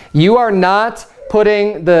fact you are not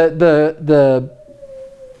putting the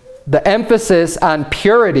emphasis on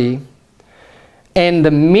purity and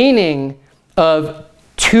the meaning of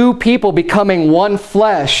two people becoming one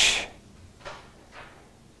flesh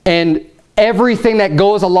and everything that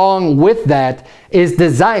goes along with that is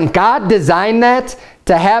designed. God designed that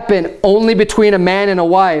to happen only between a man and a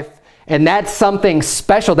wife, and that's something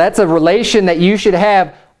special. That's a relation that you should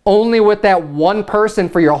have only with that one person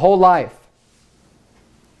for your whole life.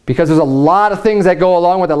 Because there's a lot of things that go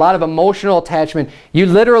along with it, a lot of emotional attachment. You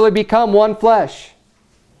literally become one flesh.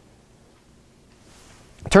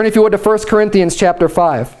 Turn, if you would, to 1 Corinthians chapter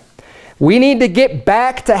 5. We need to get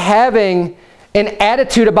back to having an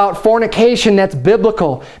attitude about fornication that's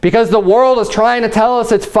biblical, because the world is trying to tell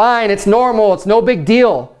us it's fine, it's normal, it's no big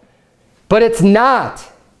deal. But it's not.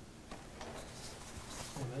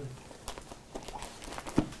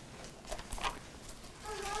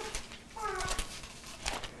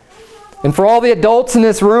 And for all the adults in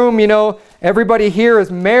this room, you know, everybody here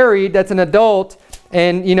is married that's an adult.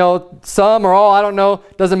 And, you know, some or all, I don't know,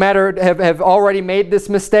 doesn't matter, have already made this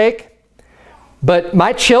mistake. But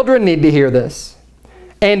my children need to hear this.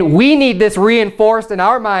 And we need this reinforced in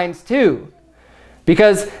our minds too.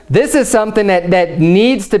 Because this is something that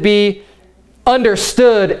needs to be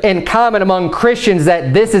understood and common among Christians,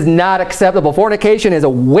 that this is not acceptable. Fornication is a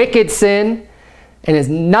wicked sin and is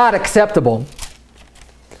not acceptable.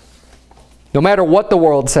 No matter what the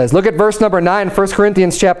world says. Look at verse number 9, 1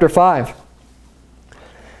 Corinthians chapter 5.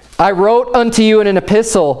 I wrote unto you in an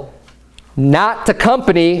epistle not to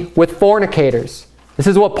company with fornicators. This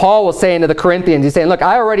is what Paul was saying to the Corinthians. He's saying, look,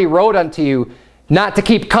 I already wrote unto you not to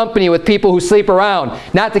keep company with people who sleep around,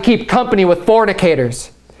 not to keep company with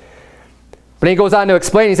fornicators. But he goes on to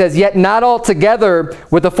explain, he says, yet not altogether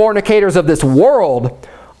with the fornicators of this world,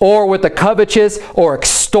 or with the covetous, or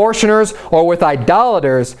extortioners, or with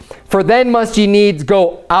idolaters, for then must ye needs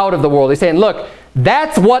go out of the world. He's saying, look,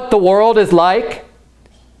 that's what the world is like.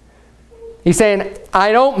 He's saying,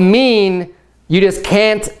 I don't mean you just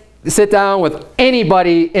can't sit down with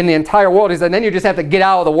anybody in the entire world. He said, then you just have to get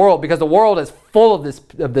out of the world, because the world is full of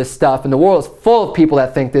this stuff, and the world is full of people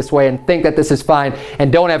that think this way and think that this is fine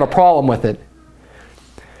and don't have a problem with it.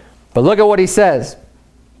 But look at what he says.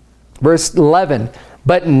 Verse 11.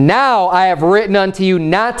 But now I have written unto you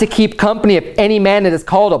not to keep company if any man that is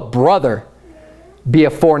called a brother be a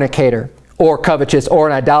fornicator, or covetous, or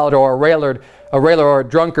an idolater, or a railer, or a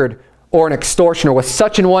drunkard, or an extortioner. With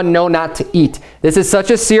such an one know not to eat. This is such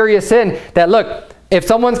a serious sin that, look, if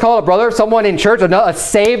someone's called a brother, someone in church, a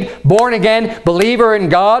saved, born-again believer in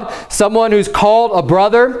God, someone who's called a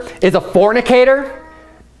brother is a fornicator,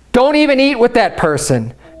 don't even eat with that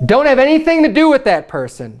person. Don't have anything to do with that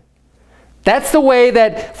person. That's the way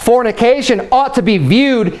that fornication ought to be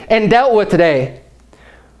viewed and dealt with today.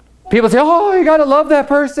 People say, oh, you got to love that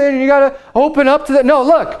person, you got to open up to that. No,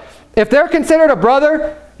 look, if they're considered a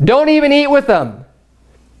brother, don't even eat with them.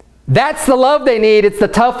 That's the love they need. It's the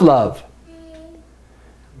tough love.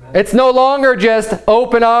 It's no longer just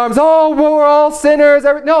open arms. Oh, we're all sinners.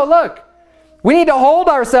 No, look. We need to hold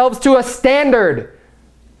ourselves to a standard,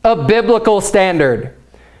 a biblical standard.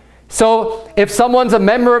 So if someone's a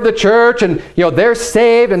member of the church and they're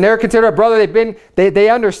saved and they're considered a brother, they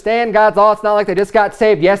understand God's law. It's not like they just got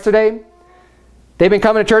saved yesterday. They've been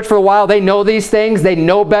coming to church for a while. They know these things. They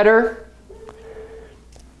know better.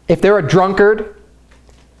 If they're a drunkard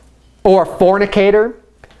or a fornicator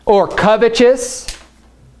or covetous,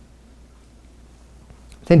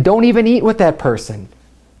 then don't even eat with that person.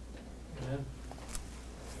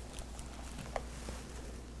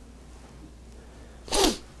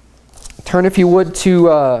 Turn, if you would,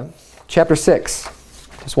 to chapter 6.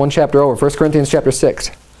 Just one chapter over. 1 Corinthians chapter 6.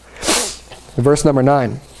 Verse number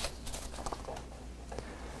 9.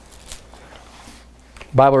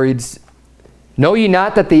 The Bible reads, know ye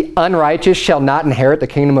not that the unrighteous shall not inherit the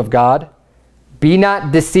kingdom of God? Be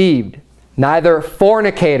not deceived, neither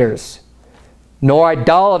fornicators, nor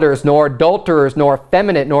idolaters, nor adulterers, nor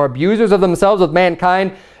effeminate, nor abusers of themselves with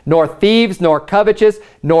mankind, nor thieves, nor covetous,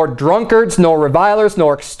 nor drunkards, nor revilers,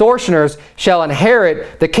 nor extortioners shall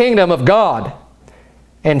inherit the kingdom of God.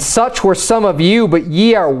 And such were some of you, but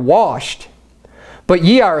ye are washed, but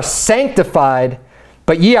ye are sanctified,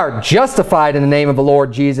 but ye are justified in the name of the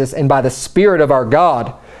Lord Jesus and by the Spirit of our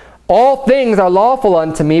God. All things are lawful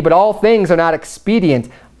unto me, but all things are not expedient.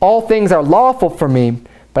 All things are lawful for me,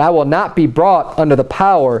 but I will not be brought under the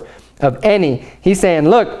power of any. He's saying,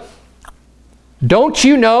 look, don't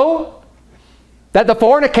you know that the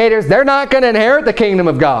fornicators, they're not going to inherit the kingdom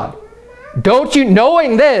of God? Don't you,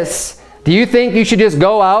 knowing this, do you think you should just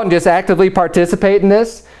go out and just actively participate in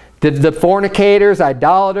this? The fornicators,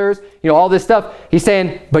 idolaters, all this stuff. He's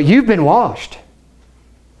saying, but you've been washed.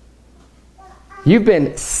 You've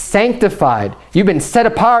been sanctified. You've been set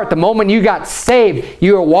apart the moment you got saved.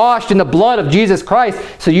 You are washed in the blood of Jesus Christ.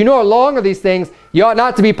 So you no longer these things. You ought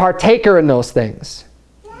not to be partaker in those things.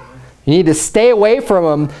 You need to stay away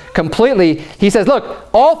from them completely. He says, look,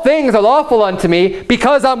 all things are lawful unto me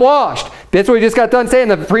because I'm washed. That's what we just got done saying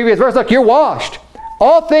in the previous verse. Look, you're washed.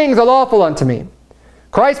 All things are lawful unto me.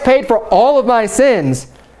 Christ paid for all of my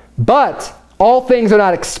sins, but all things are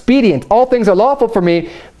not expedient. All things are lawful for me,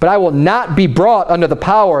 but I will not be brought under the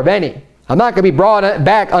power of any. I'm not going to be brought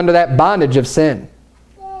back under that bondage of sin.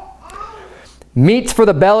 Meats for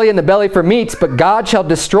the belly and the belly for meats, but God shall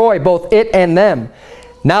destroy both it and them.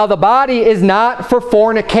 Now the body is not for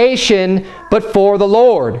fornication, but for the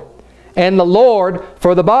Lord, and the Lord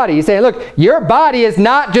for the body. He's saying, look, your body is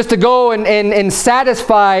not just to go and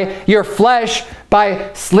satisfy your flesh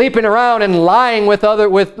by sleeping around and lying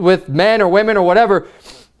with men or women or whatever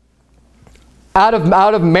out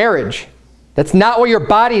of marriage. That's not what your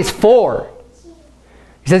body is for.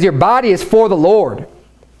 He says your body is for the Lord.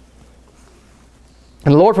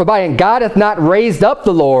 And the Lord for body. And God hath not raised up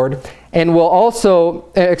the Lord, and will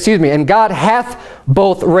also, and God hath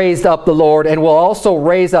both raised up the Lord, and will also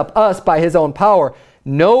raise up us by his own power.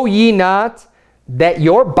 Know ye not that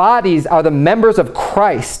your bodies are the members of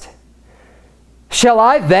Christ? Shall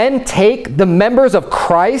I then take the members of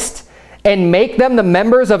Christ and make them the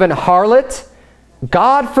members of an harlot?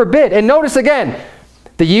 God forbid. And notice again,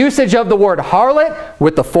 the usage of the word harlot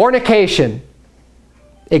with the fornication.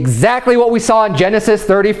 Exactly what we saw in Genesis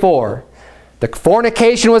 34. The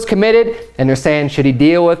fornication was committed, and they're saying, should he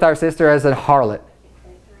deal with our sister as a harlot?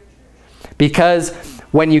 Because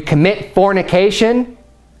when you commit fornication,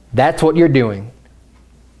 that's what you're doing.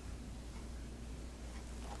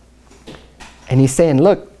 And he's saying,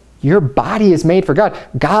 look, your body is made for God.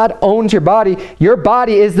 God owns your body. Your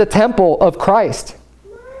body is the temple of Christ.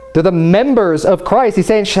 They're the members of Christ. He's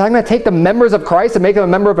saying, I'm going to take the members of Christ and make them a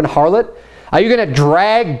member of an harlot? Are you going to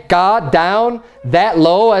drag God down that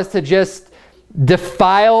low as to just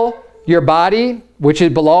defile your body, which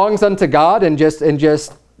it belongs unto God, and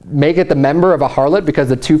just make it the member of a harlot because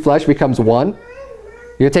the two flesh becomes one?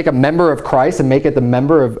 You're going to take a member of Christ and make it the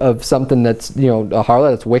member of something that's, a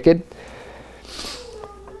harlot that's wicked?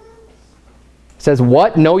 It says,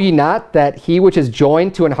 what? Know ye not that he which is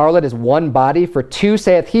joined to an harlot is one body? For two,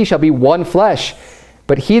 saith he, shall be one flesh.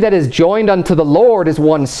 But he that is joined unto the Lord is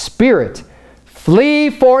one spirit. Flee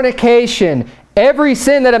fornication. Every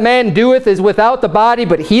sin that a man doeth is without the body,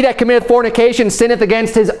 but he that committeth fornication sinneth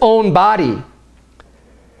against his own body.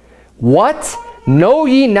 What? Know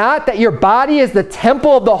ye not that your body is the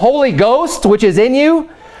temple of the Holy Ghost, which is in you,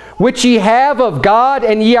 which ye have of God,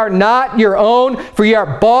 and ye are not your own, for ye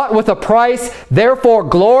are bought with a price. Therefore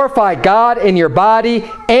glorify God in your body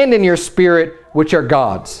and in your spirit, which are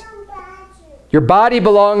God's. Your body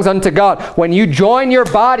belongs unto God. When you join your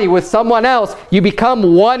body with someone else, you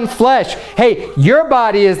become one flesh. Hey, your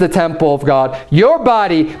body is the temple of God. Your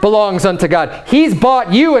body belongs unto God. He's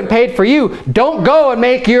bought you and paid for you. Don't go and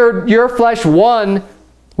make your flesh one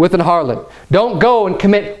with an harlot. Don't go and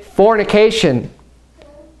commit fornication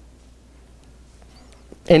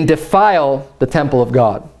and defile the temple of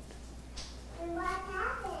God.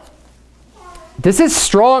 This is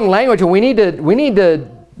strong language, and we need to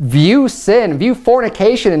view sin, view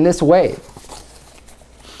fornication in this way.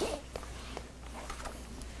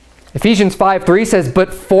 Ephesians 5:3 says,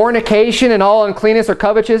 but fornication and all uncleanness or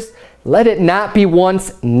covetousness, let it not be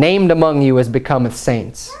once named among you as becometh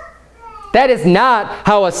saints. That is not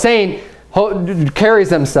how a saint carries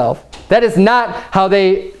themselves. That is not how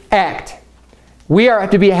they act. We are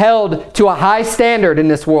to be held to a high standard in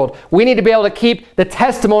this world. We need to be able to keep the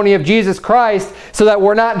testimony of Jesus Christ so that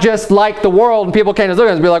we're not just like the world and people can't just look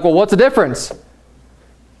at us and be like, well, what's the difference?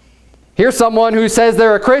 Here's someone who says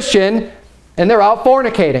they're a Christian and they're out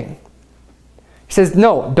fornicating. He says,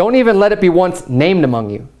 no, don't even let it be once named among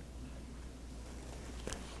you.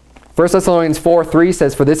 1 Thessalonians 4:3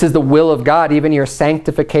 says, for this is the will of God, even your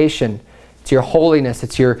sanctification. It's your holiness.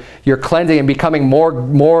 It's your cleansing and becoming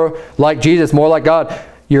more like Jesus, more like God.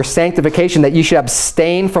 Your sanctification, that you should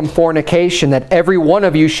abstain from fornication, that every one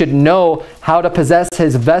of you should know how to possess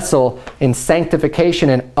his vessel in sanctification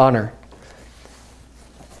and honor.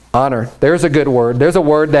 Honor. There's a good word. There's a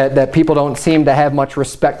word that people don't seem to have much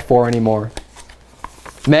respect for anymore.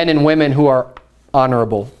 Men and women who are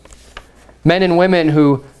honorable. Men and women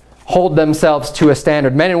who hold themselves to a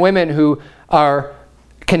standard. Men and women who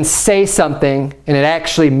can say something and it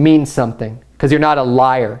actually means something, because you're not a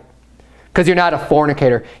liar, because you're not a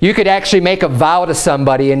fornicator. You could actually make a vow to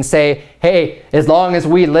somebody and say, hey, as long as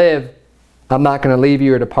we live, I'm not going to leave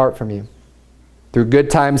you or depart from you. Through good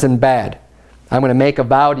times and bad, I'm going to make a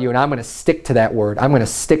vow to you and I'm going to stick to that word. I'm going to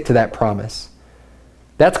stick to that promise.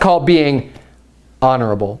 That's called being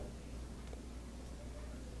honorable.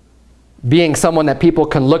 Being someone that people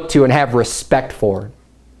can look to and have respect for.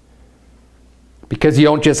 Because you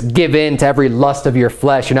don't just give in to every lust of your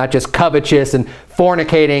flesh. You're not just covetous and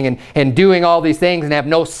fornicating and doing all these things and have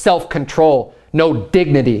no self-control, no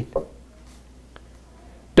dignity.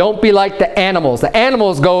 Don't be like the animals. The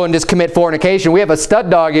animals go and just commit fornication. We have a stud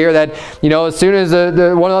dog here that, as soon as one of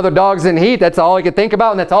the other dogs in heat, that's all he can think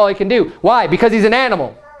about and that's all he can do. Why? Because he's an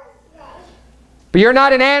animal. But you're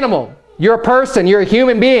not an animal. You're a person. You're a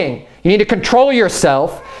human being. You need to control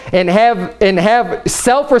yourself and have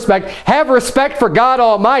self-respect. Have respect for God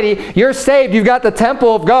Almighty. You're saved. You've got the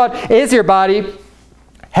temple of God is your body.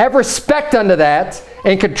 Have respect unto that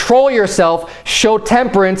and control yourself, show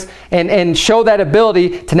temperance, and show that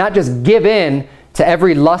ability to not just give in to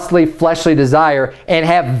every lustly, fleshly desire and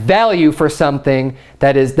have value for something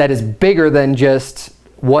that is bigger than just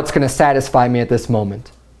what's going to satisfy me at this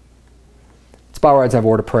moment. Let's bow our heads and have a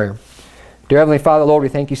word of prayer. Dear Heavenly Father, Lord, we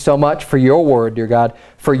thank you so much for your word, dear God,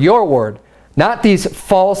 for your word, not these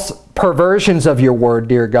false perversions of your word,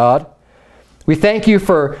 dear God. We thank you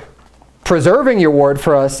for preserving your word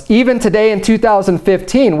for us even today in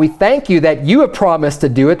 2015. We thank you that you have promised to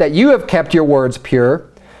do it, that you have kept your words pure,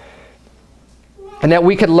 and that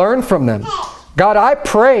we could learn from them. God, I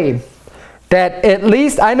pray that at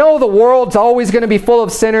least, I know the world's always going to be full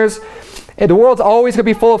of sinners, and the world's always going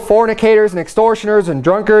to be full of fornicators and extortioners and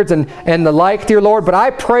drunkards and the like, dear Lord, but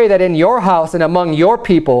I pray that in your house and among your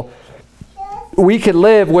people, we could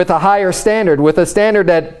live with a higher standard, with a standard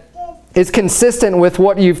that is consistent with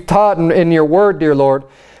what you've taught in your word, dear Lord,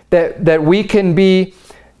 that we can be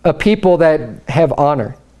a people that have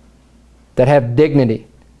honor, that have dignity,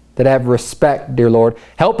 that have respect, dear Lord.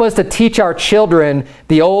 Help us to teach our children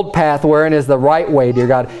the old path wherein is the right way, dear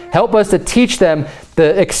God. Help us to teach them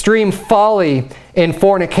the extreme folly in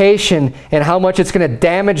fornication and how much it's going to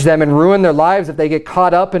damage them and ruin their lives if they get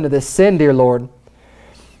caught up into this sin, dear Lord.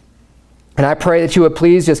 And I pray that you would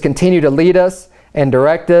please just continue to lead us and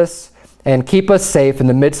direct us and keep us safe in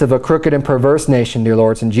the midst of a crooked and perverse nation, dear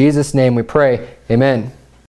Lord. It's in Jesus' name we pray. Amen.